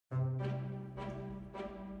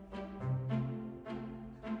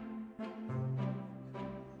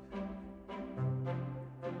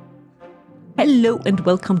Hello and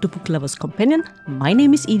welcome to Book Lovers Companion. My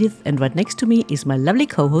name is Edith and right next to me is my lovely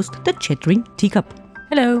co-host, the chattering teacup.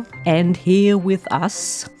 Hello. And here with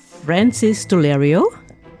us, Francis Dolerio,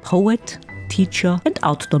 poet, teacher and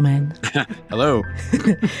outdoor man. Hello.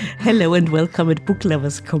 Hello and welcome at Book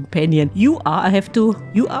Lovers Companion. You are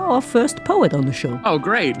our first poet on the show. Oh,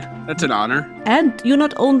 great. That's an honor. And you're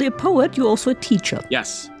not only a poet, you're also a teacher.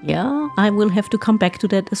 Yes. Yeah, I will have to come back to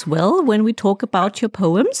that as well when we talk about your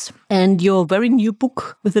poems. And your very new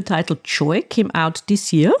book with the title Joy came out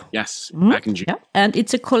this year. Yes, back in June. Yeah. And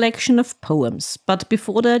it's a collection of poems. But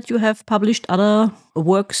before that, you have published other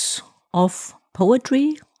works of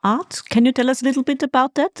poetry, art. Can you tell us a little bit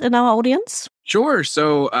about that in our audience? Sure.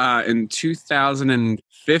 So in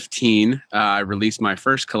 2015, I released my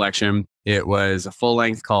first collection. It was a full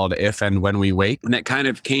length called If and When We Wake. And it kind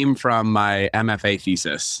of came from my MFA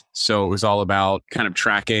thesis. So it was all about kind of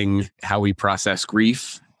tracking how we process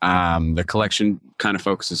grief. The collection kind of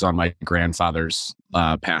focuses on my grandfather's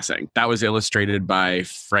passing. That was illustrated by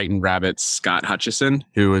Frightened Rabbit's Scott Hutchison,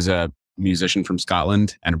 who is a musician from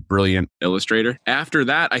Scotland and a brilliant illustrator. After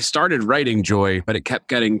that, I started writing Joy, but it kept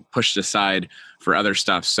getting pushed aside for other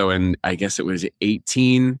stuff. So in, I guess it was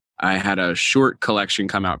 18, I had a short collection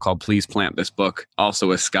come out called Please Plant This Book, also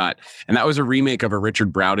with Scott. And that was a remake of a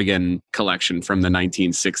Richard Brautigan collection from the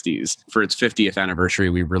 1960s. For its 50th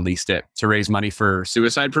anniversary, we released it to raise money for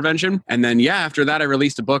suicide prevention. And then, after that, I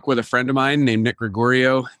released a book with a friend of mine named Nick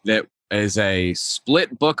Gregorio that is a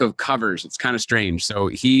split book of covers. It's kind of strange. So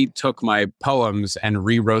he took my poems and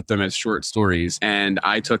rewrote them as short stories. And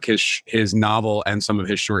I took his novel and some of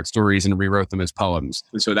his short stories and rewrote them as poems.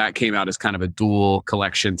 And so that came out as kind of a dual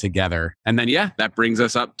collection together. And then, that brings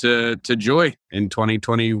us up to Joy in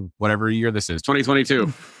 2020, whatever year this is,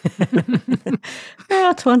 2022.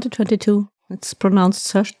 Yeah, 2022. It's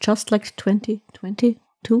pronounced just like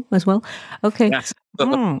 2022 as well. Okay. Yes.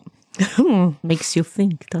 Makes you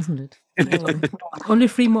think, doesn't it? Only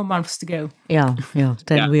 3 more months to go. Yeah.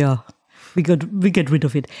 Then we get rid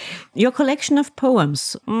of it. Your collection of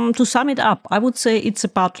poems, to sum it up, I would say it's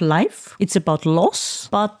about life, it's about loss,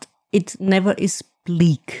 but it never is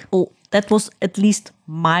bleak. Oh, that was at least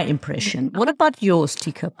my impression. What about yours,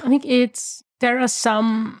 Teacup? I think there are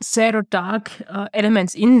some sad or dark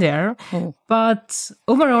elements in there, but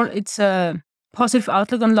overall it's a positive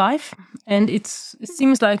outlook on life, and it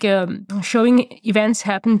seems like showing events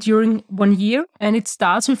happen during 1 year, and it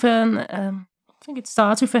starts with I think it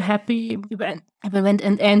starts with a happy event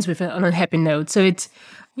and ends with on a happy note. So it's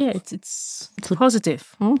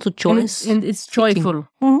positive. So joyous. And it's joyful.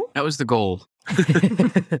 That was the goal.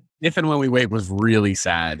 If and When We Wake was really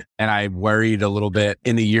sad. And I worried a little bit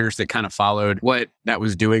in the years that kind of followed what that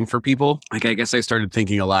was doing for people. Like, I guess I started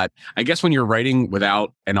thinking a lot. I guess when you're writing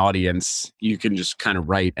without an audience, you can just kind of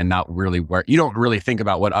write and not really work. You don't really think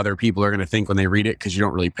about what other people are going to think when they read it because you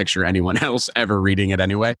don't really picture anyone else ever reading it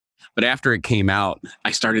anyway. But after it came out,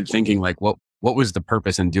 I started thinking like, what was the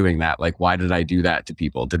purpose in doing that? Like, why did I do that to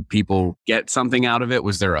people? Did people get something out of it?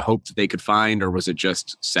 Was there a hope that they could find, or was it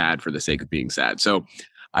just sad for the sake of being sad? So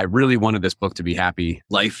I really wanted this book to be happy.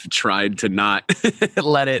 Life tried to not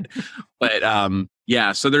let it. But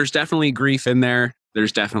so there's definitely grief in there.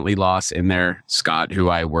 There's definitely loss in there. Scott, who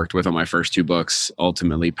I worked with on my first 2 books,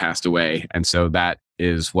 ultimately passed away. And so that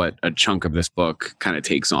is what a chunk of this book kind of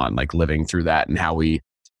takes on, like living through that and how we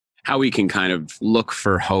can kind of look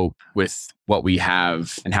for hope with what we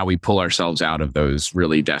have and how we pull ourselves out of those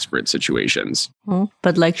really desperate situations.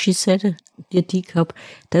 But like she said, dear Teacup,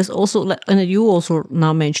 there's also, and you also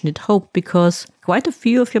now mentioned it, hope, because quite a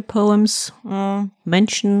few of your poems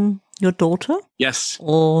mention your daughter. Yes.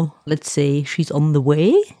 Or let's say she's on the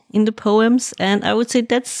way in the poems. And I would say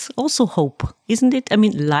that's also hope, isn't it? I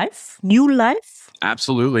mean, life, new life.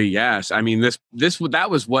 Absolutely. Yes. I mean, that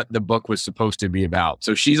was what the book was supposed to be about.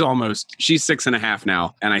 So she's 6.5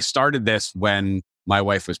 now. And I started this when my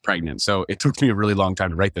wife was pregnant. So it took me a really long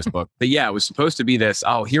time to write this book. But it was supposed to be this,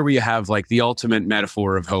 here we have like the ultimate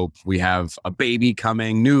metaphor of hope. We have a baby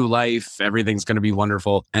coming, new life, everything's going to be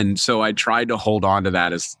wonderful. And so I tried to hold on to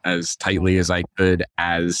that as tightly as I could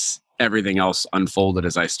as everything else unfolded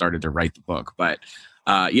as I started to write the book. But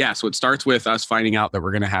so it starts with us finding out that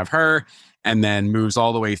we're going to have her, and then moves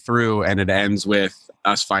all the way through, and it ends with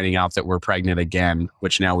us finding out that we're pregnant again,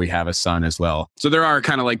 which now we have a son as well. So there are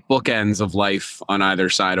kind of like bookends of life on either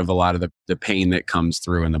side of a lot of the pain that comes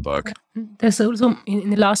through in the book. There's also, in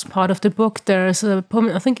the last part of the book, there's a poem,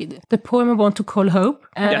 I think the poem I want to call Hope.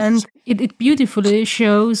 And it beautifully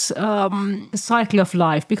shows the cycle of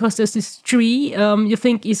life, because there's this tree you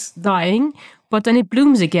think is dying, but then it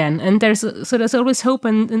blooms again. And there's always hope,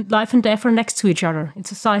 and life and death are next to each other.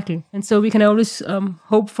 It's a cycle. And so we can always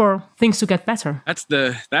hope for things to get better. That's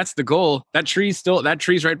the goal. That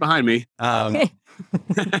tree's right behind me. Okay.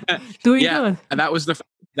 Doing good. And that was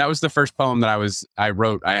the first poem that I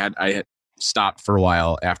wrote. I had stopped for a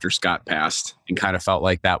while after Scott passed and kind of felt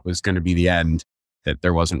like that was going to be the end, that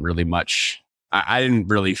there wasn't really much. I didn't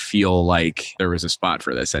really feel like there was a spot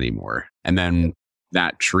for this anymore. And then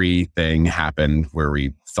that tree thing happened where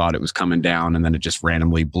we thought it was coming down, and then it just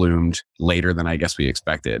randomly bloomed later than I guess we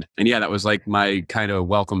expected. And yeah, that was like my kind of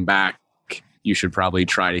welcome back. You should probably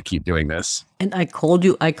try to keep doing this. And I called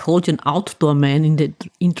you an outdoor man in the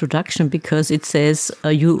introduction because it says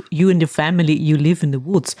you and your family, you live in the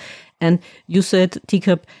woods. And you said,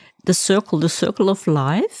 Teacup, the circle of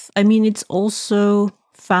life. I mean, it's also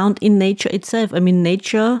found in nature itself. I mean,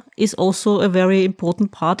 nature is also a very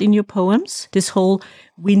important part in your poems. This whole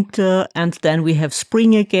winter, and then we have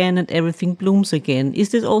spring again and everything blooms again. Is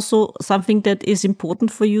this also something that is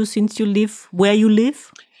important for you since you live where you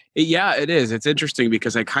live? Yeah, it is. It's interesting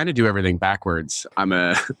because I kind of do everything backwards.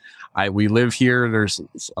 We live here. There's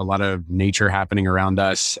a lot of nature happening around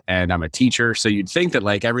us, and I'm a teacher. So you'd think that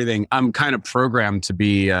like everything, I'm kind of programmed to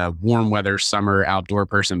be a warm weather summer outdoor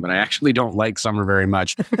person, but I actually don't like summer very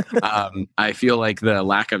much. I feel like the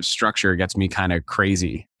lack of structure gets me kind of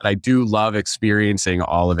crazy. But I do love experiencing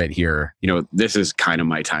all of it here. You know, this is kind of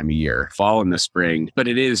my time of year, fall and the spring, but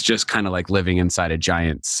it is just kind of like living inside a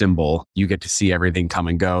giant symbol. You get to see everything come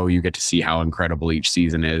and go. You get to see how incredible each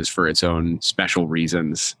season is for its own special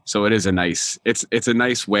reasons. So it is it's a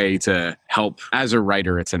nice way to help. As a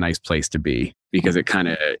writer, it's a nice place to be because it kind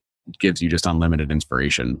of gives you just unlimited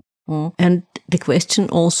inspiration. And the question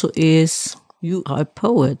also is, you are a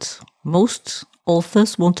poet. Most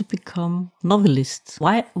authors want to become novelists.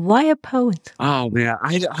 Why a poet? Oh man,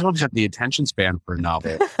 I don't have the attention span for a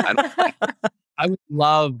novel. I would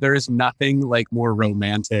love, there's nothing like more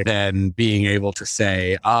romantic than being able to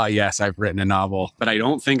say, yes, I've written a novel, but I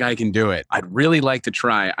don't think I can do it. I'd really like to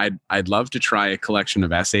try. I'd love to try a collection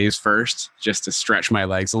of essays first, just to stretch my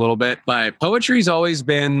legs a little bit. But poetry's always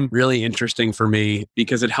been really interesting for me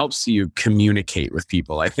because it helps you communicate with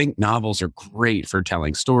people. I think novels are great for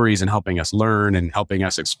telling stories and helping us learn and helping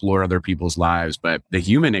us explore other people's lives. But the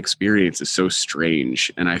human experience is so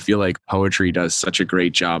strange. And I feel like poetry does such a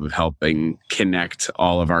great job of helping connect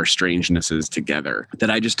all of our strangenesses together that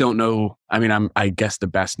I just don't know. I mean, I guess the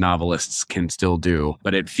best novelists can still do,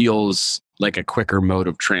 but it feels like a quicker mode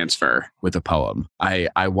of transfer with a poem. I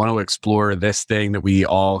want to explore this thing that we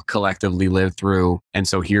all collectively live through. And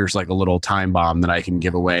so here's like a little time bomb that I can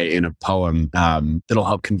give away in a poem that'll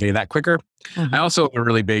help convey that quicker. I also am a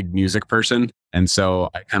really big music person. And so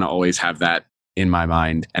I kind of always have that in my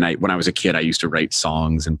mind. And when I was a kid, I used to write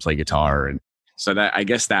songs and play guitar. And so that, I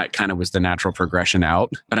guess that kind of was the natural progression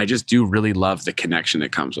out. But I just do really love the connection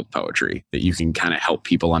that comes with poetry, that you can kind of help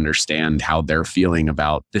people understand how they're feeling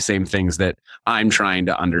about the same things that I'm trying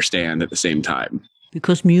to understand at the same time.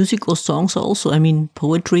 Because music or songs are also, I mean,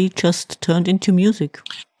 poetry just turned into music.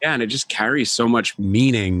 Yeah, and it just carries so much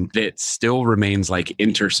meaning that still remains like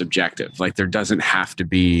intersubjective. Like there doesn't have to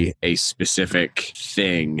be a specific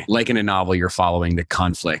thing. Like in a novel, you're following the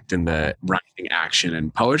conflict and the rising action.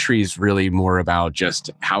 And poetry is really more about just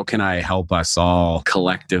how can I help us all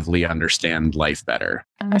collectively understand life better?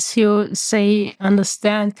 As you say,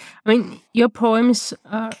 understand. I mean, your poems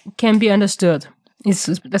can be understood. It's,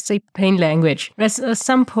 let's say, plain language. Whereas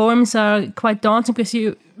some poems are quite daunting because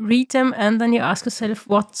you read them and then you ask yourself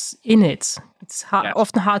what's in it. It's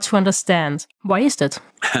often hard to understand. Why is that?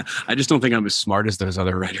 I just don't think I'm as smart as those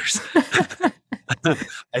other writers.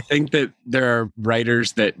 I think that there are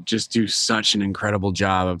writers that just do such an incredible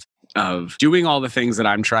job of doing all the things that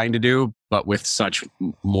I'm trying to do, but with such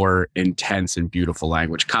more intense and beautiful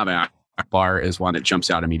language. Kaveh Akbar is one that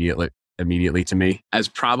jumps out immediately to me as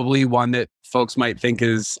probably one that folks might think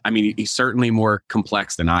is, I mean, he's certainly more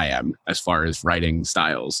complex than I am as far as writing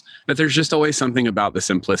styles, but there's just always something about the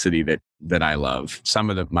simplicity that I love.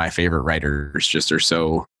 Some of my favorite writers just are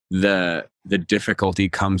so, the difficulty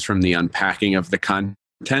comes from the unpacking of the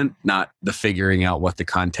content, not the figuring out what the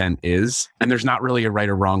content is. And there's not really a right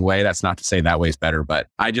or wrong way. That's not to say that way's better, but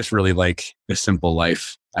I just really like the simple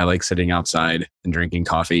life. I like sitting outside and drinking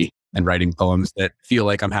coffee and writing poems that feel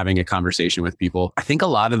like I'm having a conversation with people. I think a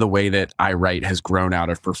lot of the way that I write has grown out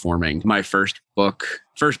of performing. My first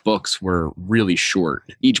books were really short.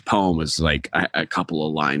 Each poem was like a couple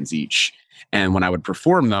of lines each. And when I would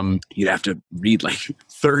perform them, you'd have to read like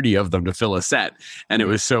 30 of them to fill a set. And it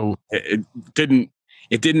was so, it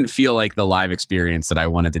it didn't feel like the live experience that I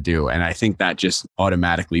wanted to do. And I think that just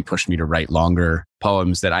automatically pushed me to write longer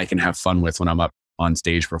poems that I can have fun with when I'm up on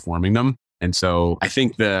stage performing them. And so I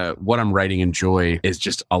think what I'm writing in Joy is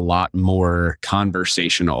just a lot more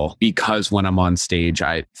conversational, because when I'm on stage,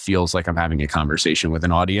 it feels like I'm having a conversation with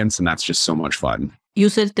an audience, and that's just so much fun. You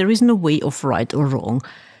said there is no way of right or wrong,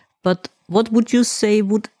 but what would you say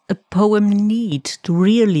would a poem need to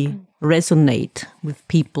really resonate with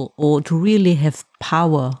people or to really have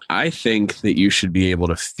power? I think that you should be able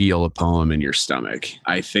to feel a poem in your stomach.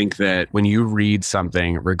 I think that when you read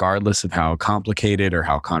something, regardless of how complicated or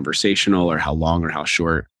how conversational or how long or how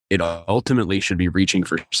short, it ultimately should be reaching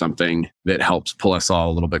for something that helps pull us all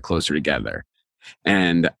a little bit closer together.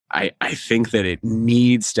 And I think that it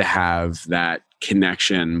needs to have that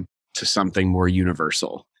connection to something more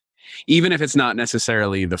universal. Even if it's not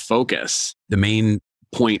necessarily the focus, the main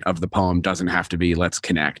point of the poem doesn't have to be let's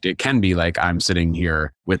connect. It can be like, I'm sitting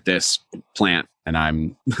here with this plant and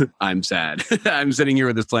I'm sad. I'm sitting here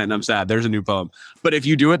with this plant and I'm sad. There's a new poem. But if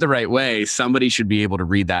you do it the right way, somebody should be able to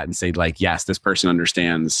read that and say like, yes, this person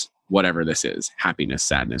understands whatever this is: happiness,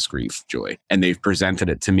 sadness, grief, joy. And they've presented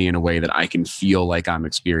it to me in a way that I can feel like I'm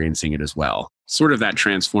experiencing it as well. Sort of that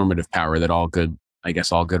transformative power that all good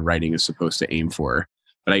writing is supposed to aim for.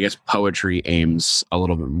 But I guess poetry aims a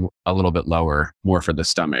little bit lower, more for the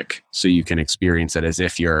stomach, so you can experience it as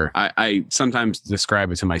if you're. I sometimes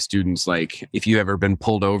describe it to my students like, if you've ever been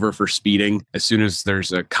pulled over for speeding, as soon as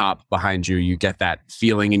there's a cop behind you, you get that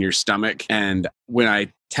feeling in your stomach. And when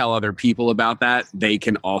I tell other people about that, they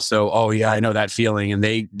can also, oh yeah, I know that feeling. And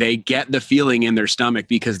they get the feeling in their stomach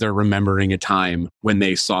because they're remembering a time when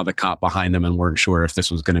they saw the cop behind them and weren't sure if this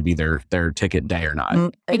was going to be their ticket day or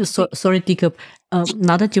not. Sorry, Jacob.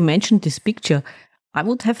 Now that you mentioned this picture, I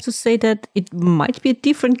would have to say that it might be a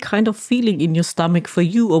different kind of feeling in your stomach for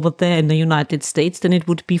you over there in the United States than it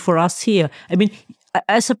would be for us here. I mean,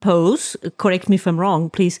 I suppose, correct me if I'm wrong,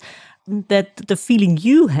 please, that the feeling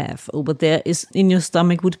you have over there is in your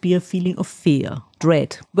stomach would be a feeling of fear,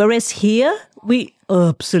 dread. Whereas here, we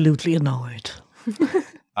absolutely know it.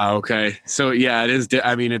 Okay. So yeah, it is.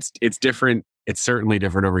 It's different. It's certainly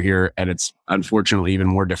different over here. And it's unfortunately even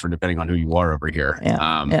more different depending on who you are over here.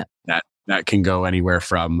 Yeah. That can go anywhere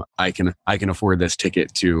from I can afford this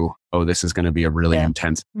ticket to, oh, this is going to be a really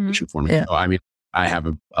intense situation for me. Yeah. So, I have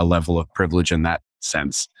a level of privilege in that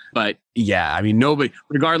sense. But yeah, nobody,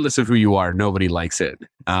 regardless of who you are, nobody likes it.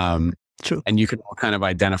 True. And you can all kind of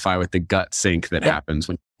identify with the gut sink that happens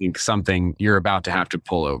when you think something you're about to have to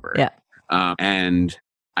pull over. Yeah. And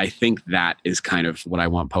I think that is kind of what I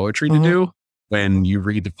want poetry to do. When you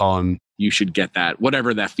read the poem, you should get that,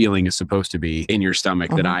 whatever that feeling is supposed to be in your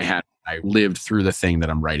stomach that I had. I lived through the thing that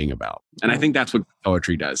I'm writing about. And I think that's what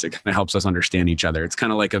poetry does. It kind of helps us understand each other. It's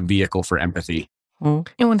kind of like a vehicle for empathy. I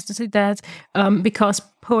wanted to say that because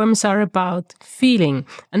poems are about feeling.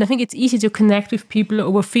 And I think it's easy to connect with people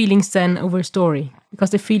over feelings than over story,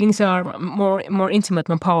 because the feelings are more intimate,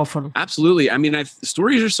 more powerful. Absolutely.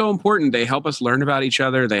 Stories are so important. They help us learn about each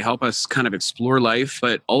other. They help us kind of explore life.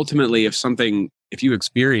 But ultimately, if you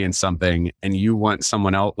experience something and you want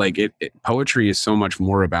someone else, poetry is so much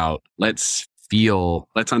more about let's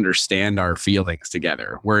understand our feelings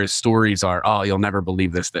together. Whereas stories are, oh, you'll never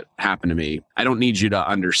believe this that happened to me. I don't need you to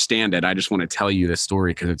understand it. I just want to tell you this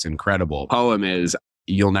story because it's incredible. Poem is,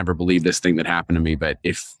 you'll never believe this thing that happened to me. But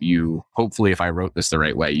if I wrote this the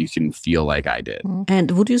right way, you can feel like I did.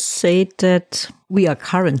 And would you say that we are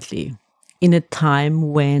currently in a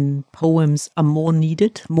time when poems are more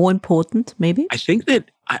needed, more important, maybe? I think that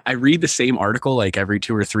I read the same article like every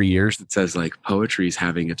 2 or 3 years that says like poetry is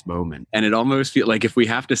having its moment. And it almost feels like if we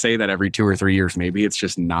have to say that every 2 or 3 years, maybe it's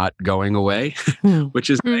just not going away, which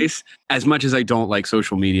is nice. As much as I don't like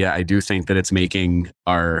social media, I do think that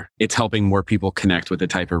it's helping more people connect with the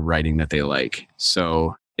type of writing that they like.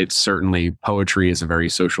 So it's certainly, poetry is a very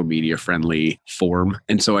social media friendly form.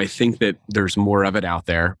 And so I think that there's more of it out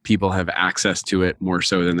there. People have access to it more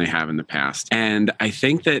so than they have in the past. And I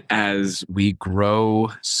think that as we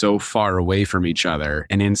grow so far away from each other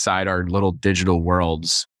and inside our little digital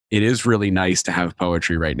worlds, it is really nice to have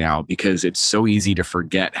poetry right now because it's so easy to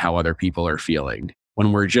forget how other people are feeling.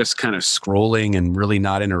 When we're just kind of scrolling and really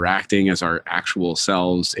not interacting as our actual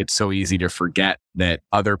selves, it's so easy to forget that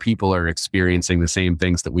other people are experiencing the same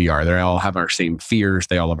things that we are. They all have our same fears.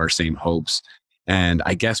 They all have our same hopes. And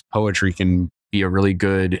I guess poetry can be a really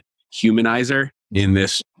good humanizer in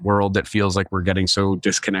this world that feels like we're getting so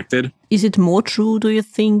disconnected. Is it more true, do you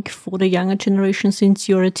think, for the younger generation since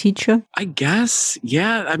you're a teacher? I guess,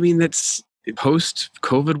 yeah.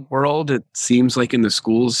 post-COVID world, it seems like in the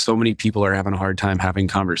schools, so many people are having a hard time having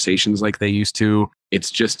conversations like they used to.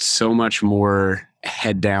 It's just so much more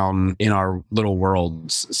head down in our little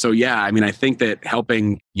worlds. So yeah, I mean, I think that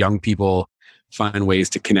helping young people find ways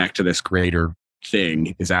to connect to this greater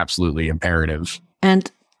thing is absolutely imperative. And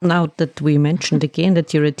now that we mentioned again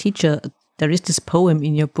that you're a teacher, there is this poem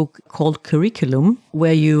in your book called Curriculum,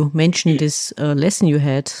 where you mentioned this lesson you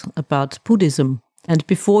had about Buddhism. And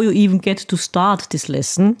before you even get to start this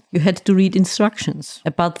lesson, you had to read instructions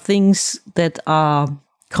about things that are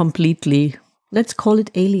completely, let's call it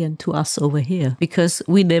alien to us over here, because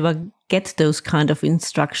we never get those kind of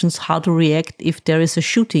instructions how to react if there is a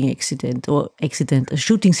shooting a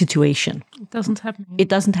shooting situation. It doesn't happen. It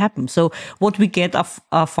doesn't happen. So what we get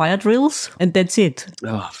are fire drills, and that's it.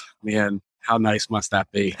 Oh, man. How nice must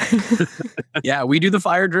that be? Yeah, we do the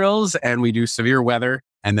fire drills and we do severe weather.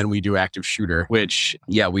 And then we do active shooter, which,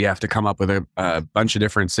 yeah, we have to come up with a bunch of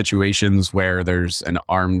different situations where there's an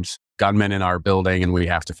armed gunman in our building and we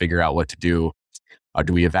have to figure out what to do.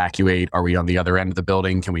 Do we evacuate? Are we on the other end of the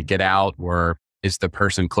building? Can we get out? Or is the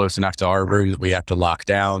person close enough to our room that we have to lock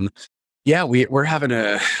down? Yeah, we're having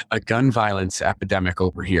a gun violence epidemic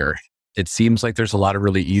over here. It seems like there's a lot of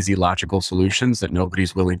really easy, logical solutions that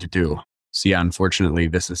nobody's willing to do. So yeah, unfortunately,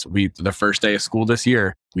 the first day of school this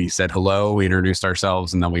year, we said hello, we introduced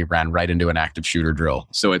ourselves, and then we ran right into an active shooter drill.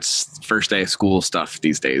 So it's first day of school stuff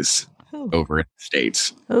these days over in the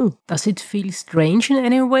States. Oh, does it feel strange in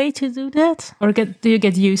any way to do that? Or do you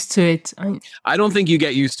get used to it? I don't think you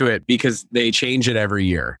get used to it because they change it every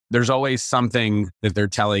year. There's always something that they're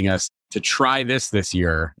telling us to try this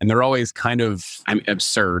year. And they're always kind of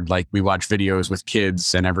absurd. Like we watch videos with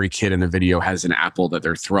kids and every kid in the video has an apple that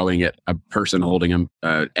they're throwing at a person holding an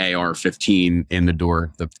AR-15 in the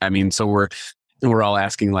door. So we're all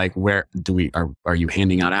asking like, where are you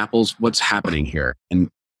handing out apples? What's happening here? And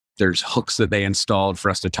there's hooks that they installed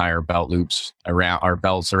for us to tie our belt loops around our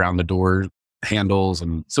belts around the door handles.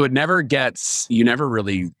 And so you never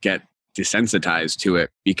really get desensitized to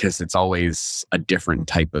it because it's always a different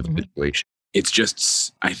type of situation. It's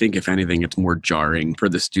just, I think if anything, it's more jarring for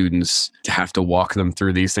the students to have to walk them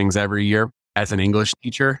through these things every year. As an English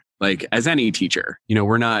teacher, like as any teacher,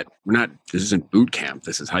 we're not, this isn't boot camp,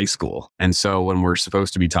 this is high school. And so when we're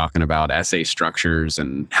supposed to be talking about essay structures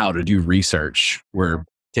and how to do research, we're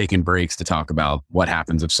taking breaks to talk about what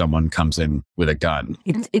happens if someone comes in with a gun.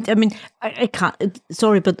 I can't,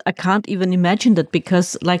 sorry, but I can't even imagine that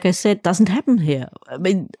because, like I said, it doesn't happen here. I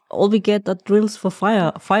mean, all we get are drills for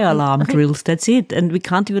fire alarm drills. That's it. And we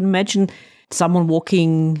can't even imagine someone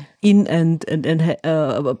walking in and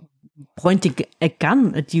pointing a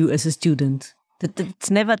gun at you as a student. That's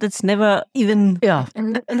never even, yeah.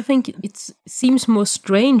 And I think it seems more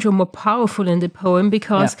strange or more powerful in the poem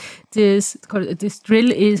because this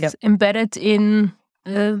drill is embedded in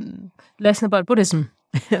a lesson about Buddhism.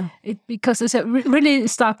 Yeah. Because there's a really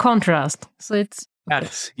stark contrast. So it's...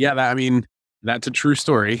 Yes. Yeah, that's a true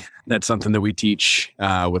story. That's something that we teach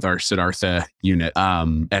with our Siddhartha unit.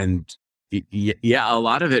 And a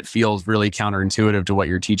lot of it feels really counterintuitive to what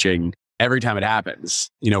you're teaching. Every time it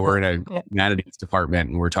happens, we're in a humanities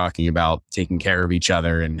department and we're talking about taking care of each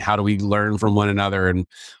other and how do we learn from one another and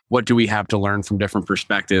what do we have to learn from different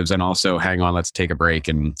perspectives and also hang on, let's take a break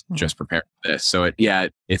and just prepare for this. So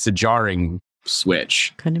it's a jarring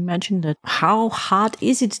switch. Can you imagine that? How hard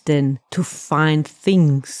is it then to find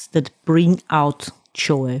things that bring out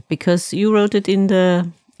joy? Because you wrote it in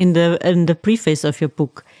the preface of your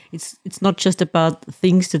book. It's not just about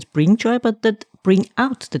things that bring joy, but that bring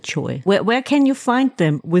out the joy. Where can you find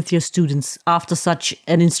them with your students after such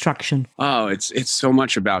an instruction? Oh, it's so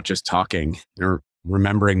much about just talking.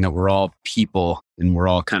 Remembering that we're all people and we're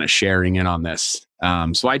all kind of sharing in on this.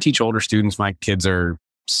 So I teach older students. My kids are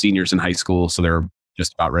seniors in high school, so they're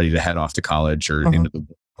just about ready to head off to college or into the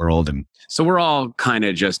world. And so we're all kind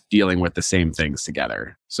of just dealing with the same things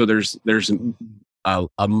together. So there's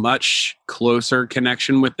a much closer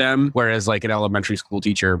connection with them. Whereas like an elementary school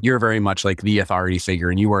teacher, you're very much like the authority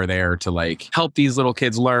figure and you are there to like help these little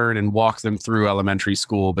kids learn and walk them through elementary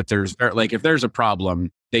school. But if there's a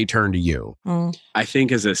problem, they turn to you. I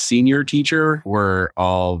think as a senior teacher, we're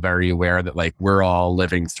all very aware that like we're all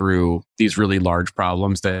living through these really large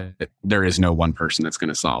problems that there is no one person that's going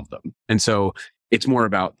to solve them. And so it's more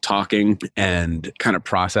about talking and kind of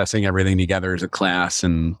processing everything together as a class.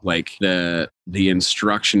 And like the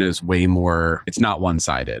instruction is way more, it's not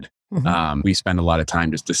one-sided. We spend a lot of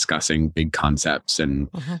time just discussing big concepts. And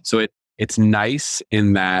so it's nice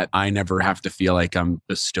in that I never have to feel like I'm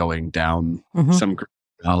bestowing down some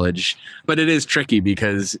knowledge. But it is tricky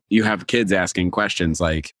because you have kids asking questions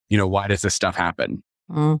like, why does this stuff happen?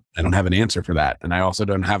 I don't have an answer for that. And I also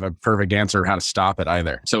don't have a perfect answer how to stop it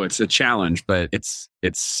either. So it's a challenge, but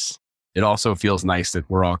it also feels nice that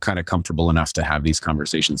we're all kind of comfortable enough to have these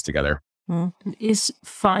conversations together. Is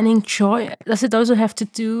finding joy, does it also have to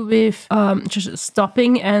do with just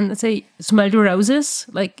stopping and, let's say, smell the roses?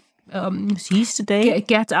 Like, seize the day?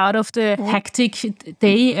 Get out of the hectic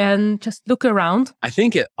day and just look around? I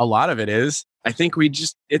think a lot of it is. I think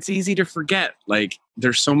it's easy to forget. Like,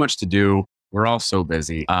 there's so much to do. We're all so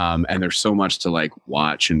busy. And there's so much to like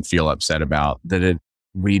watch and feel upset about that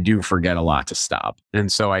we do forget a lot to stop.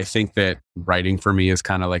 And so I think that writing for me is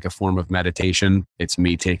kind of like a form of meditation. It's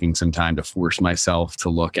me taking some time to force myself to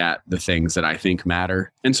look at the things that I think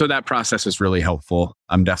matter. And so that process is really helpful.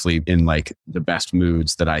 I'm definitely in like the best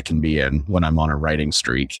moods that I can be in when I'm on a writing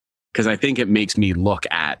streak, because I think it makes me look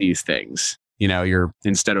at these things. You're,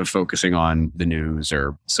 instead of focusing on the news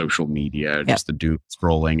or social media, just the doom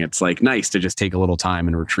scrolling, it's like nice to just take a little time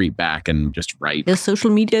and retreat back and just write. Yeah,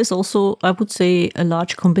 social media is also, I would say, a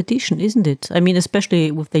large competition, isn't it? I mean,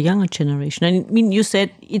 especially with the younger generation. I mean, you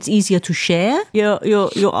said it's easier to share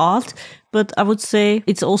your art, but I would say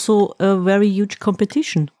it's also a very huge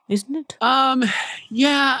competition, isn't it?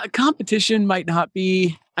 Yeah, competition might not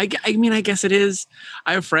be. I mean, I guess it is.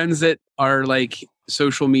 I have friends that are like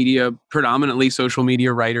predominantly social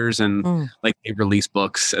media writers, and like they release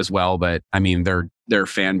books as well. But I mean, their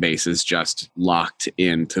fan base is just locked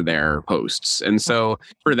into their posts. And so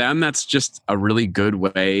for them, that's just a really good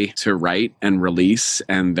way to write and release,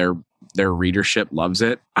 and their readership loves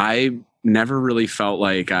it. I never really felt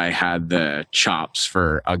like I had the chops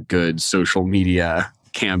for a good social media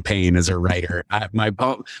campaign as a writer.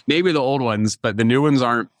 Maybe the old ones, but the new ones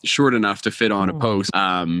aren't short enough to fit on a post.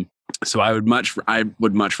 So I would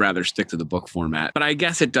much rather stick to the book format. But I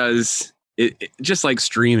guess it does. It just like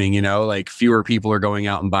streaming, like fewer people are going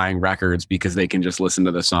out and buying records because they can just listen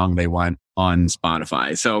to the song they want on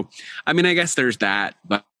Spotify. So, I mean, I guess there's that,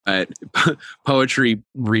 but poetry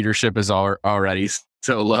readership is already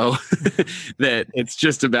so low that it's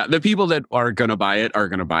just about the people that are going to buy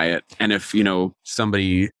it. And if,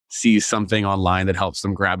 somebody sees something online that helps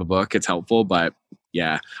them grab a book, it's helpful. But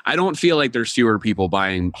yeah, I don't feel like there's fewer people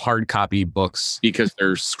buying hard copy books because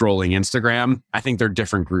they're scrolling Instagram. I think they're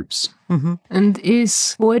different groups. Mm-hmm. And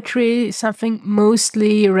is poetry something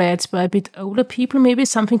mostly read by a bit older people? Maybe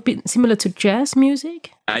something bit similar to jazz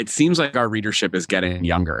music? It seems like our readership is getting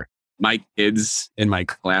younger. My kids in my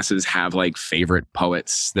classes have like favorite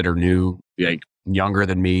poets that are new, like younger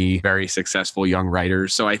than me, very successful young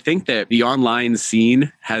writers. So I think that the online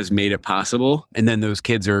scene has made it possible. And then those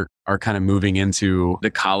kids are kind of moving into the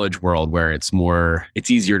college world where it's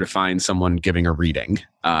easier to find someone giving a reading.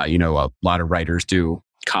 A lot of writers do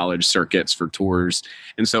college circuits for tours.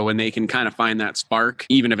 And so when they can kind of find that spark,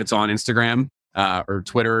 even if it's on Instagram or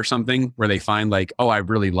Twitter or something, where they find like, oh, I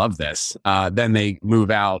really love this, then they move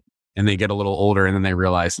out and they get a little older, and then they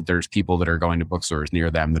realize that there's people that are going to bookstores near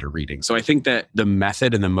them that are reading. So I think that the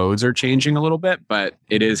method and the modes are changing a little bit, but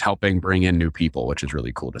it is helping bring in new people, which is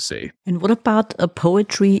really cool to see. And what about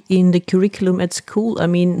poetry in the curriculum at school? I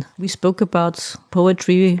mean, we spoke about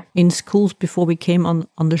poetry in schools before we came on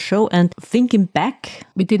the show, and thinking back,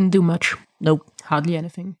 we didn't do much. Nope. Hardly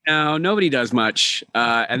anything. No, nobody does much.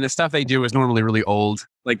 And the stuff they do is normally really old.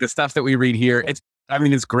 Like the stuff that we read here, it's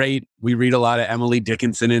great. We read a lot of Emily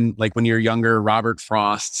Dickinson and like when you're younger, Robert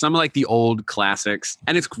Frost, some of like the old classics.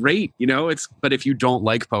 And it's great, but if you don't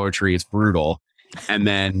like poetry, it's brutal. And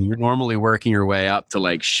then you're normally working your way up to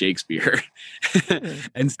like Shakespeare.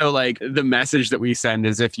 And so like the message that we send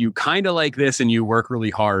is if you kind of like this and you work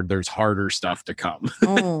really hard, there's harder stuff to come.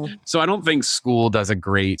 So I don't think school does a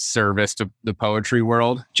great service to the poetry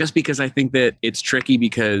world, just because I think that it's tricky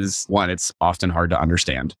because one, it's often hard to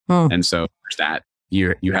understand. And so there's that.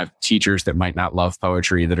 You have teachers that might not love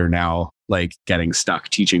poetry that are now like getting stuck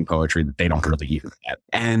teaching poetry that they don't really even get.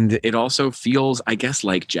 And it also feels, I guess,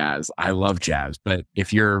 like jazz. I love jazz, but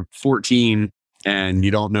if you're 14 and you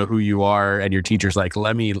don't know who you are and your teacher's like,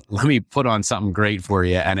 let me put on something great for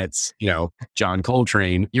you, and it's, John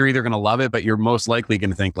Coltrane, you're either going to love it, but you're most likely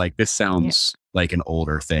going to think like, this sounds like an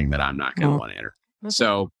older thing that I'm not going to want to enter.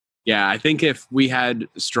 So yeah, I think if we had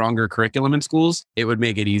stronger curriculum in schools, it would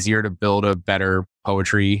make it easier to build a better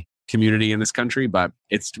poetry community in this country. But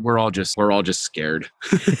we're all just scared.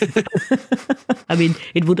 I mean,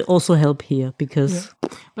 it would also help here because. Yeah.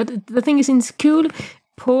 But the thing is, in school,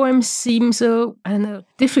 poems seem so,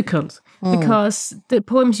 difficult. because the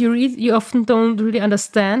poems you read, you often don't really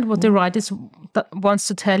understand what the writer wants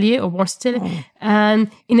to tell you or wants to tell you.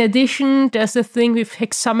 And in addition, there's the thing with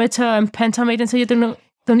hexameter and pentameter, and so you don't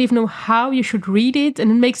even know how you should read it,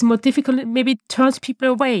 and it makes it more difficult. Maybe it turns people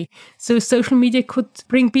away. So social media could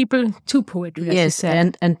bring people to poetry. Yes,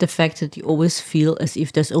 and the fact that you always feel as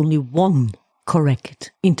if there's only one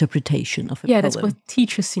correct interpretation of a poem. Yeah, that's what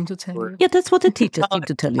teachers seem to tell you. Yeah, that's what the teachers seem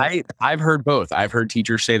to tell you. I've heard both. I've heard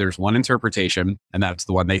teachers say there's one interpretation, and that's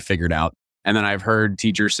the one they figured out. And then I've heard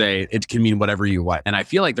teachers say it can mean whatever you want. And I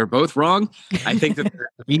feel like they're both wrong. I think that they're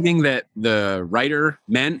meaning that the writer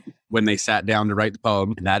meant when they sat down to write the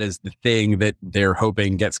poem. And that is the thing that they're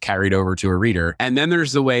hoping gets carried over to a reader. And then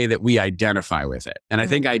there's the way that we identify with it. And I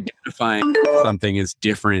think identifying something is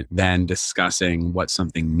different than discussing what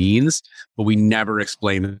something means, but we never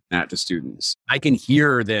explain that to students. I can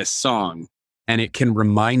hear this song and it can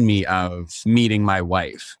remind me of meeting my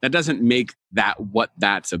wife. That doesn't make that what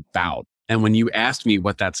that's about. And when you asked me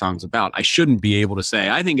what that song's about, I shouldn't be able to say,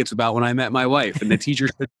 I think it's about when I met my wife. And the teacher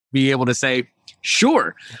should be able to say,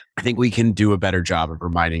 sure. I think we can do a better job of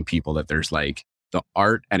reminding people that there's like the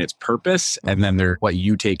art and its purpose, and then there's what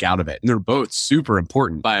you take out of it. And they're both super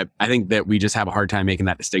important. But I think that we just have a hard time making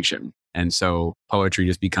that distinction. And so poetry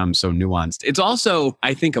just becomes so nuanced. It's also,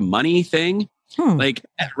 I think, a money thing. Like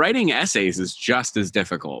writing essays is just as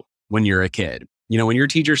difficult when you're a kid. You know, when your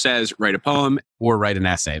teacher says, write a poem or write an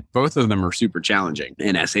essay, both of them are super challenging.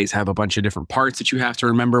 And essays have a bunch of different parts that you have to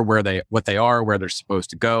remember what they are, where they're supposed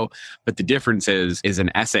to go. But the difference is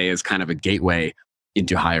an essay is kind of a gateway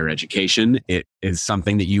into higher education. It is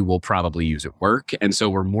something that you will probably use at work. And so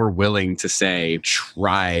we're more willing to say,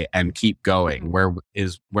 try and keep going.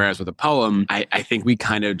 Whereas with a poem, I think we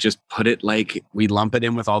kind of just put it like we lump it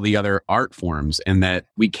in with all the other art forms, and that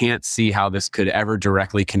we can't see how this could ever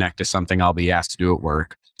directly connect to something I'll be asked to do at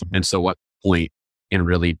work. And so what point in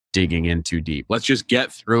really digging in too deep? Let's just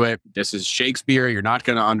get through it. This is Shakespeare. You're not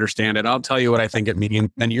going to understand it. I'll tell you what I think it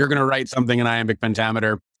means. Then you're going to write something in iambic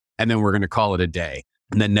pentameter, and then we're going to call it a day.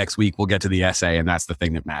 And then next week we'll get to the essay, and that's the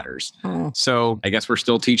thing that matters. So I guess we're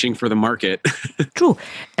still teaching for the market. True.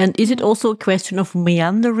 And is it also a question of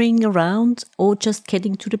meandering around or just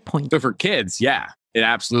getting to the point? So for kids, yeah, it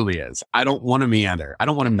absolutely is. I don't want to meander. I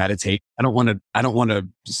don't want to meditate. I don't want to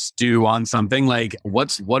stew on something. Like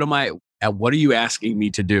what are you asking me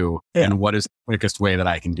to do? Yeah. And what is the quickest way that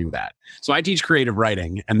I can do that? So I teach creative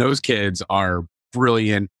writing, and those kids are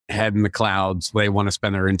brilliant, head in the clouds. They want to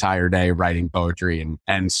spend their entire day writing poetry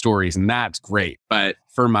and stories, and that's great. But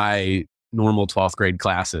for my normal 12th grade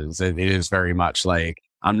classes, it is very much like,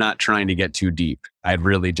 I'm not trying to get too deep. I'd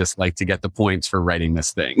really just like to get the points for writing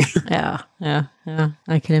this thing. Yeah.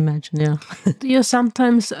 I can imagine, yeah. Do you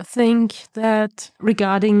sometimes think that,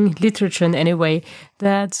 regarding literature in any way,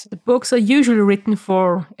 that the books are usually written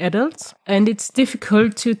for adults, and it's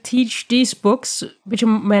difficult to teach these books, which are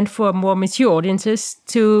meant for more mature audiences,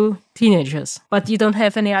 to teenagers, but you don't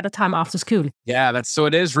have any other time after school? Yeah, so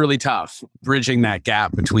it is really tough bridging that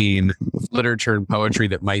gap between literature and poetry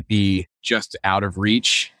that might be just out of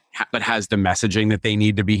reach, but has the messaging that they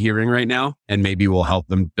need to be hearing right now, and maybe will help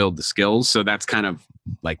them build the skills. So that's kind of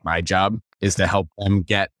like my job, is to help them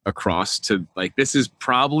get across to, like, this is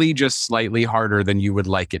probably just slightly harder than you would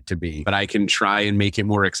like it to be, but I can try and make it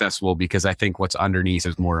more accessible because I think what's underneath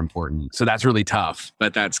is more important. So that's really tough,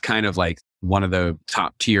 but that's kind of like one of the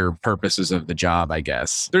top tier purposes of the job, I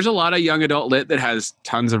guess. There's a lot of young adult lit that has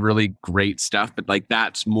tons of really great stuff, but like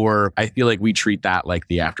that's more, I feel like we treat that like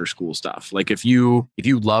the after school stuff. Like if you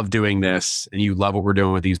love doing this and you love what we're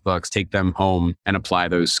doing with these books, take them home and apply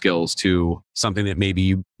those skills to something that maybe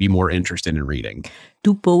you'd be more interested in reading.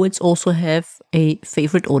 Do poets also have a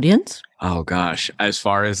favorite audience? Oh gosh, as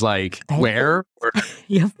far as like where?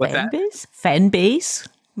 You have fan base? Fan base?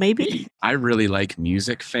 Maybe. I really like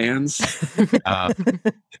music fans.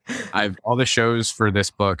 All the shows for this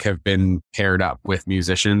book have been paired up with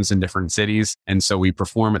musicians in different cities. And so we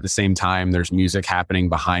perform at the same time. There's music happening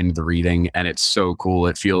behind the reading, and it's so cool.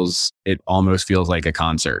 It almost feels like a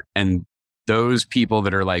concert. And those people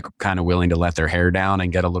that are like kind of willing to let their hair down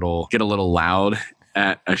and get a little loud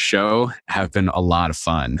at a show have been a lot of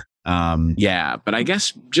fun. But I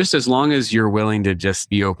guess just as long as you're willing to just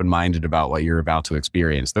be open-minded about what you're about to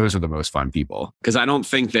experience, those are the most fun people. Because I don't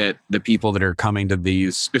think that the people that are coming to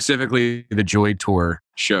these, specifically the Joy Tour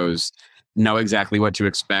shows, know exactly what to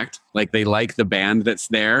expect. Like they like the band that's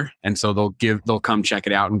there. And so they'll come check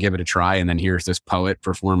it out and give it a try. And then here's this poet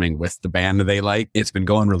performing with the band that they like. It's been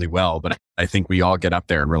going really well, but I think we all get up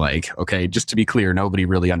there and we're like, okay, just to be clear, nobody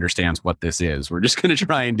really understands what this is. We're just going to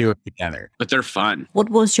try and do it together, but they're fun. What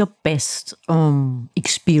was your best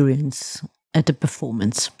experience at the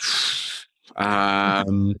performance?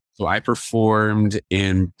 So I performed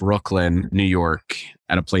in Brooklyn, New York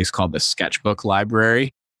at a place called the Sketchbook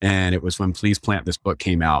Library. And it was when Please Plant This Book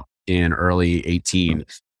came out in early 18.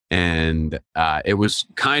 And it was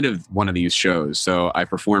kind of one of these shows. So I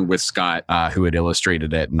performed with Scott, who had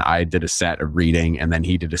illustrated it. And I did a set of reading and then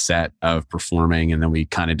he did a set of performing. And then we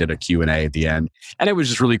kind of did a Q&A at the end. And it was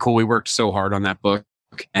just really cool. We worked so hard on that book.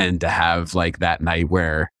 And to have like that night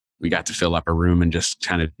where we got to fill up a room and just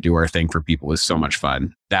kind of do our thing for people was so much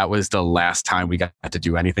fun. That was the last time we got to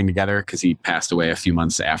do anything together because he passed away a few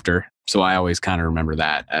months after. So I always kind of remember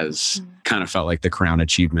that as kind of felt like the crown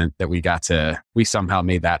achievement that we somehow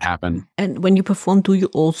made that happen. And when you perform, do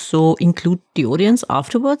you also include the audience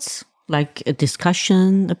afterwards? Like a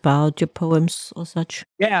discussion about your poems or such?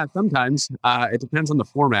 Yeah, sometimes. It depends on the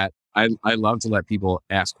format. I love to let people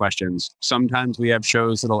ask questions. Sometimes we have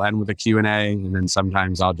shows that'll end with a Q&A, and then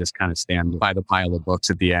sometimes I'll just kind of stand by the pile of books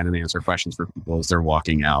at the end and answer questions for people as they're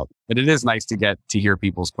walking out. But it is nice to get to hear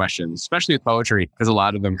people's questions, especially with poetry, because a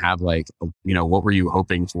lot of them have like, what were you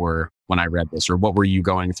hoping for when I read this? Or what were you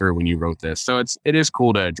going through when you wrote this? So it is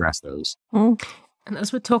cool to address those. And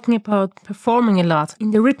as we're talking about performing a lot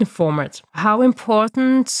in the written format, how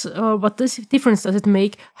important or what difference does it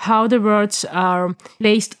make how the words are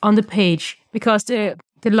placed on the page? Because the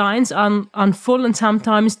lines are full and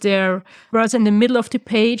sometimes they're words in the middle of the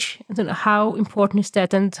page. And then how important is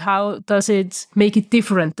that and how does it make it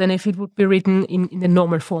different than if it would be written in the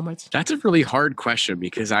normal format? That's a really hard question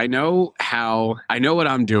because I know what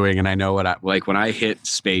I'm doing and I know when I hit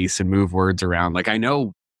space and move words around, like I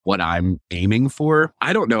know what I'm aiming for.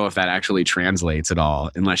 I don't know if that actually translates at all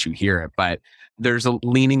unless you hear it, but there's a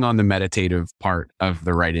leaning on the meditative part of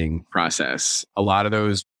the writing process. A lot of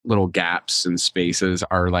those little gaps and spaces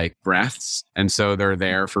are like breaths. And so they're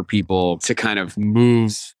there for people to kind of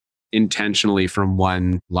move intentionally from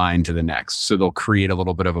one line to the next. So they'll create a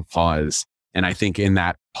little bit of a pause. And I think in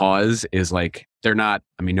that pause is like,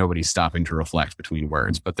 nobody's stopping to reflect between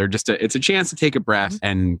words, but it's a chance to take a breath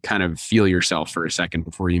and kind of feel yourself for a second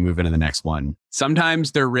before you move into the next one.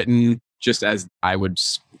 Sometimes they're written just as I would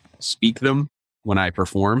speak them when I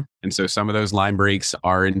perform. And so some of those line breaks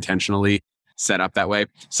are intentionally set up that way.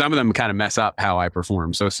 Some of them kind of mess up how I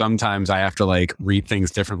perform. So sometimes I have to like read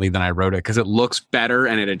things differently than I wrote it because it looks better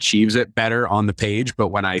and it achieves it better on the page. But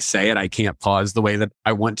when I say it, I can't pause the way that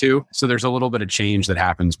I want to. So there's a little bit of change that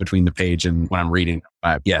happens between the page and when I'm reading.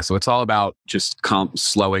 So it's all about just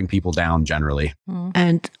slowing people down generally.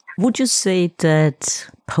 And would you say that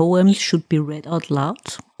poems should be read out loud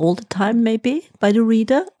all the time, maybe by the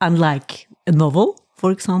reader, unlike a novel,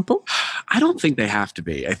 for example? I don't think they have to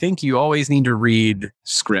be. I think you always need to read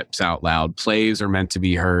scripts out loud. Plays are meant to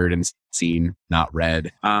be heard and seen, not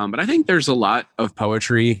read. But I think there's a lot of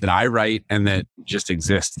poetry that I write and that just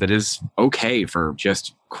exists that is okay for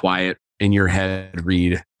just quiet in your head,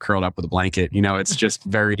 read curled up with a blanket. It's just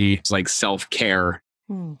it's like self-care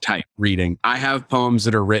type reading. I have poems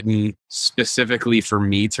that are written specifically for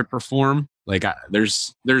me to perform. Like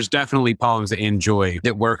there's definitely poems that I enjoy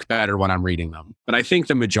that work better when I'm reading them. But I think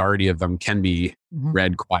the majority of them can be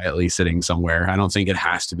read quietly sitting somewhere. I don't think it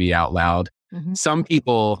has to be out loud. Some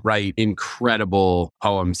people write incredible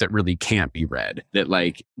poems that really can't be read, that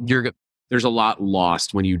like there's a lot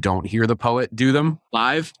lost when you don't hear the poet do them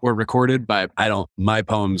live or recorded, but my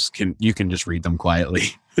poems you can just read them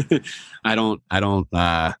quietly. I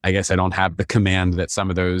guess I don't have the command that some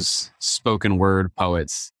of those spoken word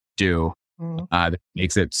poets do. That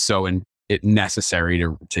makes it so necessary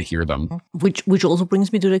to hear them. Which also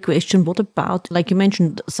brings me to the question, what about, like you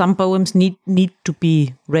mentioned, some poems need to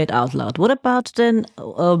be read out loud. What about then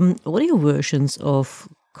audio versions of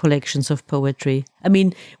collections of poetry? I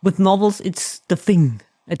mean, with novels, it's the thing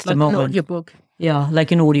at the moment. Like an audiobook. Yeah,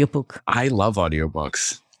 like an audiobook. I love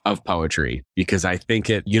audiobooks of poetry because I think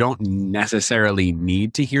you don't necessarily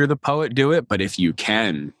need to hear the poet do it, but if you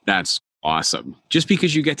can, that's awesome. Just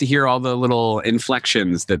because you get to hear all the little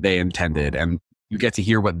inflections that they intended and you get to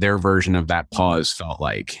hear what their version of that pause felt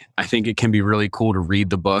like. I think it can be really cool to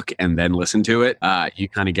read the book and then listen to it. You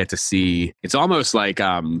kind of get to see, it's almost like...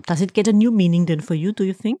 Does it get a new meaning then for you, do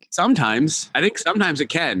you think? Sometimes. I think sometimes it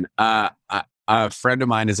can. A friend of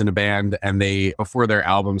mine is in a band and before their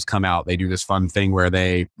albums come out, they do this fun thing where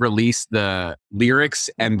they release the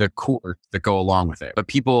lyrics and the chords that go along with it. But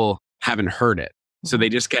people haven't heard it. So they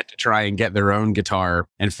just get to try and get their own guitar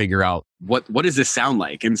and figure out what does this sound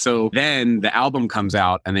like? And so then the album comes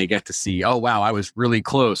out and they get to see, oh, wow, I was really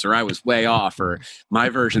close, or I was way off, or my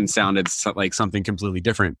version sounded like something completely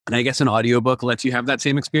different. And I guess an audiobook lets you have that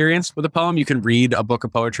same experience with a poem. You can read a book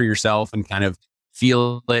of poetry yourself and kind of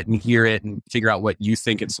feel it and hear it and figure out what you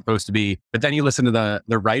think it's supposed to be. But then you listen to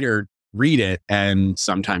the writer read it, and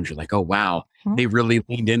sometimes you're like, oh, wow, they really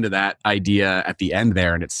leaned into that idea at the end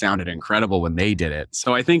there, and it sounded incredible when they did it.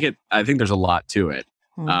 So I think there's a lot to it.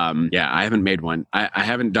 I haven't made one. I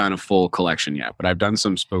haven't done a full collection yet, but I've done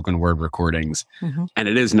some spoken word recordings, and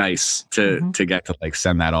it is nice to get to like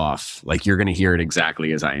send that off. Like you're going to hear it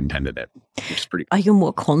exactly as I intended it, which is pretty cool. Are you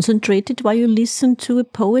more concentrated while you listen to a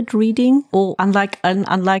poet reading, or unlike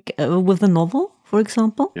with a novel, for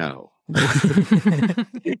example? No.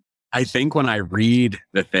 I think when I read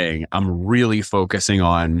the thing, I'm really focusing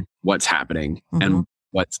on what's happening and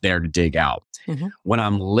what's there to dig out. When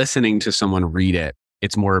I'm listening to someone read it,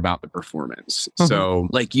 it's more about the performance. So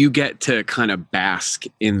like you get to kind of bask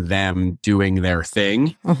in them doing their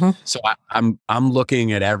thing. So I'm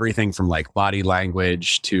looking at everything from like body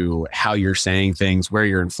language to how you're saying things, where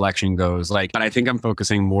your inflection goes. But I think I'm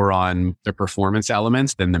focusing more on the performance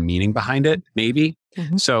elements than the meaning behind it, maybe.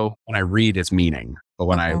 So when I read, it's meaning. But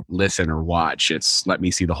when I listen or watch, it's let me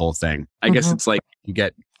see the whole thing. I guess it's like you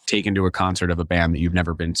get taken to a concert of a band that you've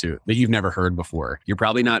never been to, that you've never heard before. You're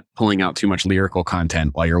probably not pulling out too much lyrical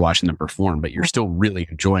content while you're watching them perform, but you're still really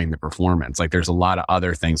enjoying the performance. Like there's a lot of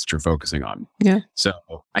other things that you're focusing on. Yeah. So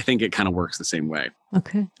I think it kind of works the same way.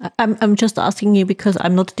 Okay. I'm just asking you because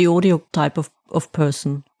I'm not the audio type of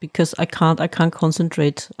person, because I can't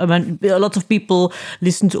concentrate. I mean, a lot of people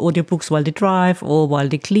listen to audiobooks while they drive or while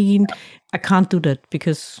they clean. I can't do that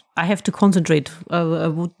because I have to concentrate. I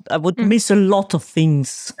would miss a lot of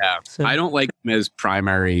things. Yeah. So. I don't like them as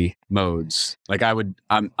primary modes. Like I'm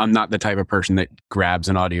not the type of person that grabs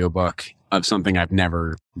an audiobook of something I've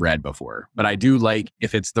never read before. But I do like,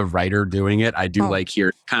 if it's the writer doing it, I do like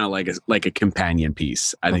hear kind of like a companion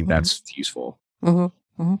piece. I think that's useful.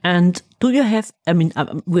 And do you have, I mean,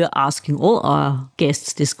 we're asking all our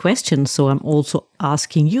guests this question, so I'm also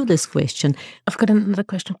asking you this question. I've got another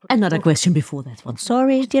question. Another question before that one.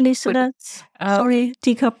 Sorry, dear listeners. Sorry,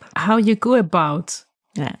 Teacup. How you go about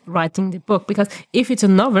writing the book? Because if it's a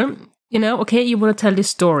novel, okay, you want to tell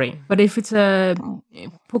this story. But if it's a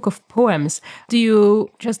book of poems, do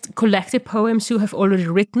you just collect the poems you have already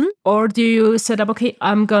written? Or do you set up, okay,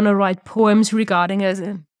 I'm going to write poems regarding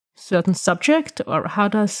a certain subject? Or how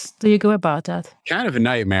do you go about that? Kind of a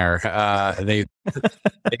nightmare. They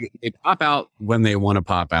pop out when they want to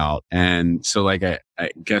pop out. And so like I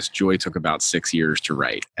guess Joy took about 6 years to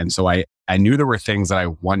write. And so I knew there were things that I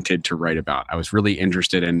wanted to write about. I was really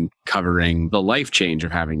interested in covering the life change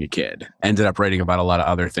of having a kid. Ended up writing about a lot of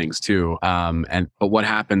other things too. But what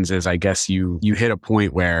happens is I guess you hit a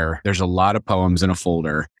point where there's a lot of poems in a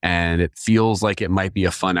folder and it feels like it might be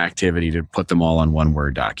a fun activity to put them all on one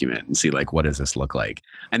Word document and see like, what does this look like?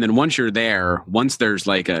 And then once you're there, once there's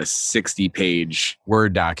like a 60-page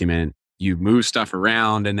Word document, you move stuff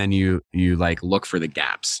around and then you like look for the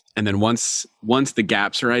gaps. And then once the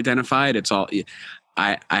gaps are identified, it's all,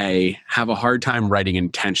 I have a hard time writing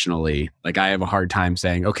intentionally. Like I have a hard time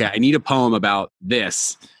saying, okay, I need a poem about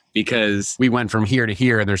this because we went from here to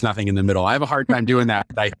here and there's nothing in the middle. I have a hard time doing that.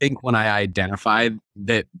 I think when I identify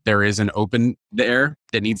that there is an open there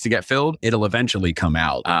that needs to get filled, it'll eventually come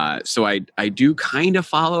out. So I do kind of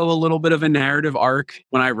follow a little bit of a narrative arc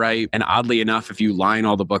when I write. And oddly enough, if you line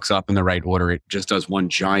all the books up in the right order, it just does one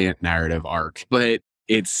giant narrative arc. But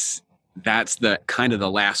that's the kind of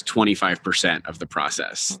the last 25% of the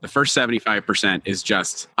process. The first 75% is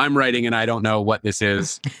just, I'm writing and I don't know what this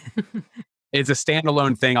is. It's a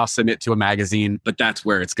standalone thing I'll submit to a magazine, but that's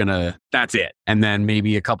it. And then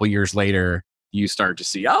maybe a couple years later, you start to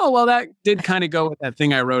see, oh, well, that did kind of go with that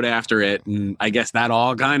thing I wrote after it. And I guess that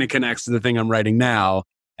all kind of connects to the thing I'm writing now.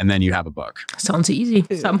 And then you have a book. Sounds easy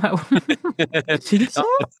somehow.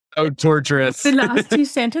 So torturous. The last 2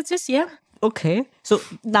 sentences, yeah. Okay. So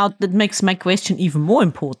now that makes my question even more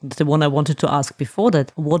important, the one I wanted to ask before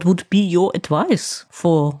that. What would be your advice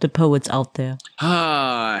for the poets out there?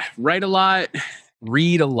 Write a lot,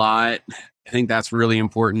 read a lot, I think that's really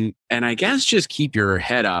important. And I guess just keep your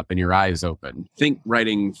head up and your eyes open. I think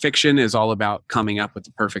writing fiction is all about coming up with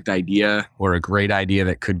the perfect idea or a great idea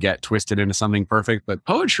that could get twisted into something perfect. But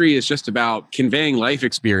poetry is just about conveying life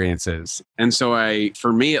experiences. And so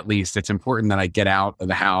for me at least, it's important that I get out of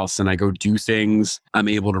the house and I go do things. I'm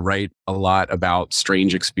able to write a lot about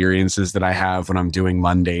strange experiences that I have when I'm doing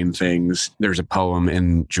mundane things. There's a poem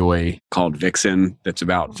in Joy called Vixen that's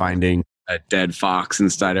about finding a dead fox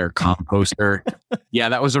inside our composter. Yeah,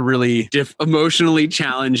 that was a really emotionally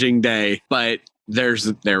challenging day, but there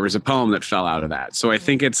was a poem that fell out of that. So I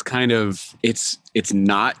think it's kind of, it's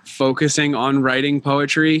not focusing on writing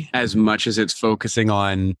poetry as much as it's focusing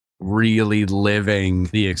on really living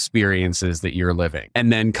the experiences that you're living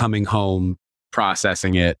and then coming home,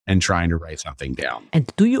 processing it and trying to write something down. And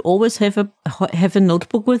do you always have a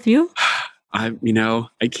notebook with you? I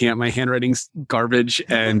can't, my handwriting's garbage.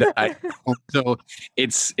 And so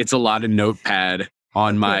it's a lot of notepad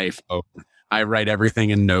on my phone. I write everything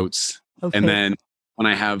in notes. Okay. And then when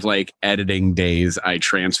I have like editing days, I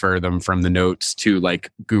transfer them from the notes to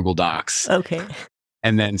like Google Docs. Okay.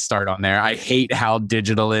 And then start on there. I hate how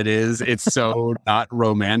digital it is. It's so not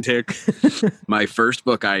romantic. My first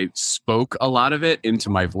book, I spoke a lot of it into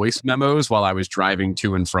my voice memos while I was driving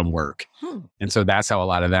to and from work. And so that's how a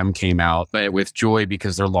lot of them came out. But with Joy,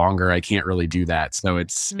 because they're longer, I can't really do that. So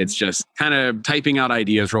it's just kind of typing out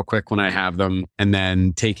ideas real quick when I have them and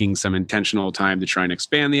then taking some intentional time to try and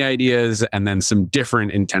expand the ideas and then some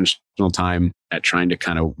different intentional time at trying to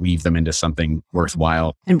kind of weave them into something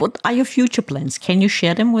worthwhile. And what are your future plans? Can you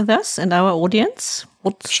share them with us and our audience?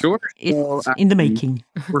 What's sure. in the making?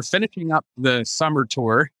 We're finishing up the summer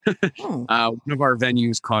tour. One of our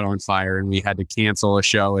venues caught on fire and we had to cancel a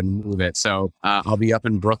show and move it. So I'll be up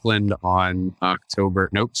in Brooklyn on September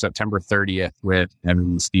 30th with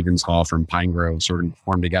Evan Stevens Hall from Pine Grove, sort of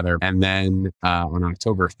perform together. And then on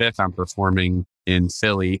October 5th, I'm performing in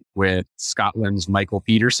Philly with Scotland's Michael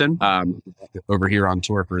Peterson over here on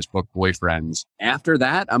tour for his book Boyfriends. After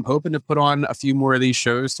that, I'm hoping to put on a few more of these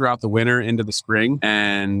shows throughout the winter into the spring.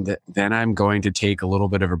 And then I'm going to take a little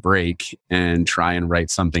bit of a break and try and write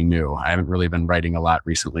something new. I haven't really been writing a lot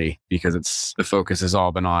recently because the focus has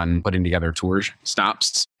all been on putting together tour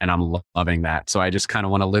stops and I'm loving that. So I just kind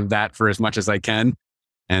of want to live that for as much as I can.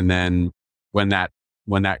 And then when that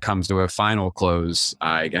comes to a final close,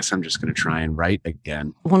 I guess I'm just going to try and write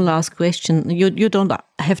again. One last question. You don't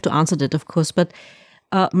have to answer that, of course, but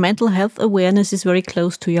mental health awareness is very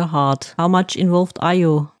close to your heart. How much involved are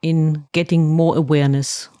you in getting more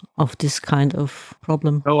awareness of this kind of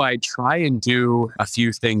problem? So I try and do a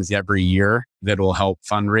few things every year that will help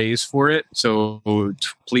fundraise for it. So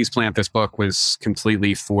Please Plant This Book was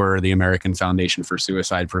completely for the American Foundation for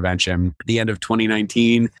Suicide Prevention. At the end of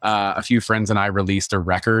 2019, a few friends and I released a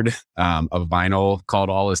record of vinyl called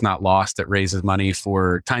All Is Not Lost that raises money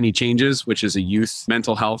for Tiny Changes, which is a youth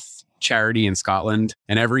mental health charity in Scotland.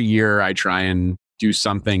 And every year I try and do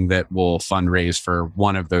something that will fundraise for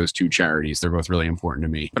one of those two charities. They're both really important to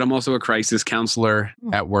me. But I'm also a crisis counselor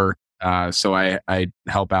at work. So I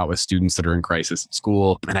help out with students that are in crisis at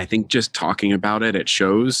school. And I think just talking about it, it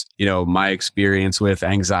shows, my experience with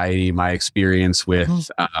anxiety, my experience with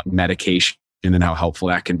medication, and then how helpful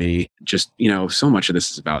that can be. Just, so much of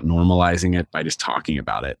this is about normalizing it by just talking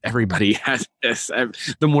about it. Everybody has this.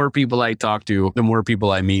 The more people I talk to, the more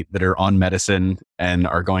people I meet that are on medicine and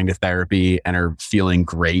are going to therapy and are feeling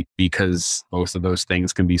great because most of those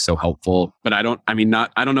things can be so helpful. But I don't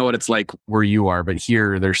know what it's like where you are, but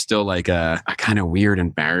here there's still like a kind of weird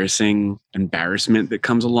embarrassment that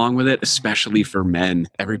comes along with it, especially for men.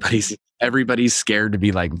 Everybody's scared to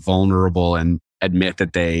be like vulnerable and admit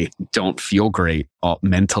that they don't feel great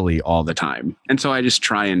mentally all the time. And so I just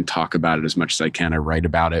try and talk about it as much as I can. I write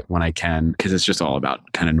about it when I can, because it's just all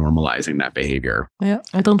about kind of normalizing that behavior. Yeah,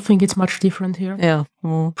 I don't think it's much different here. Yeah.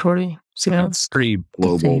 Probably. Yeah. It's pretty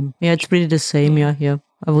global. Same. Yeah, it's pretty the same. Yeah.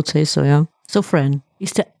 I would say so, yeah. So, Fran,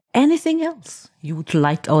 is there anything else you would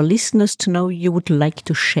like our listeners to know, you would like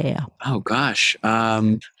to share? Oh, gosh.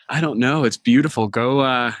 I don't know. It's beautiful.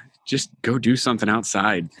 Just go do something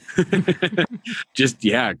outside.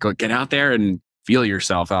 Go get out there and feel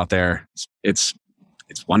yourself out there. It's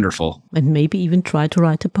wonderful. And maybe even try to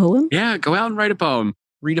write a poem. Yeah, go out and write a poem.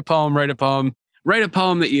 Read a poem, write a poem. Write a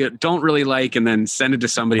poem that you don't really like and then send it to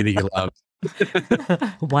somebody that you love.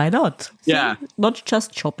 Why not? Yeah. Not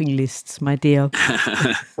just shopping lists, my dear.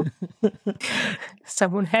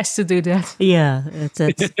 Someone has to do that. Yeah,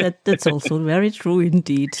 that's also very true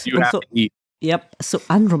indeed. You have to eat. Yep. So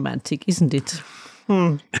unromantic, isn't it?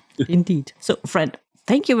 Indeed. So, Fran,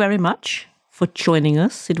 thank you very much for joining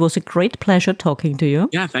us. It was a great pleasure talking to you.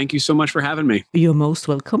 Yeah, thank you so much for having me. You're most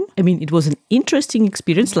welcome. I mean, it was an interesting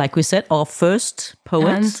experience. Like we said, our first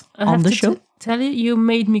poets on the show. Tell you, you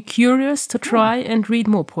made me curious to try and read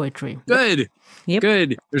more poetry. Good. Yep.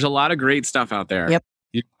 Good. There's a lot of great stuff out there. Yep.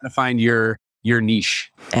 You gotta find your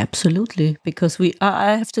niche. Absolutely. Because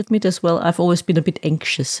I have to admit as well, I've always been a bit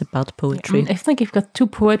anxious about poetry. I think I've got 2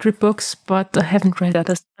 poetry books, but I haven't read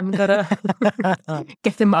that. I'm gonna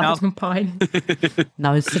get them out of my pile.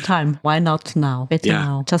 Now is the time. Why not now? Better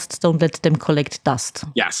now. Just don't let them collect dust.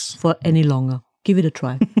 Yes. For any longer. Give it a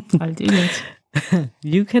try. I'll do it.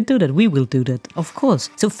 You can do that. We will do that, of course.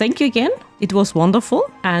 So thank you again. It was wonderful.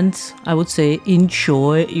 And I would say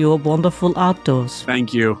enjoy your wonderful outdoors.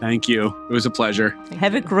 Thank you. Thank you. It was a pleasure.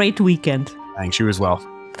 Have a great weekend. Thanks. You as well.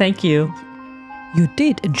 Thank you. You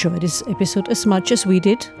did enjoy this episode as much as we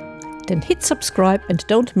did? Then hit subscribe and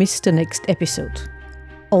don't miss the next episode.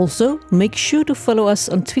 Also, make sure to follow us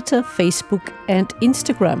on Twitter, Facebook and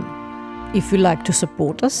Instagram. If you like to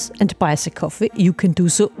support us and buy us a coffee, you can do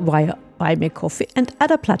so via Buy Me a Coffee and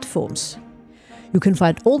other platforms. You can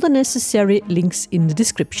find all the necessary links in the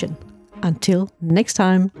description. Until next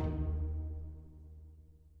time.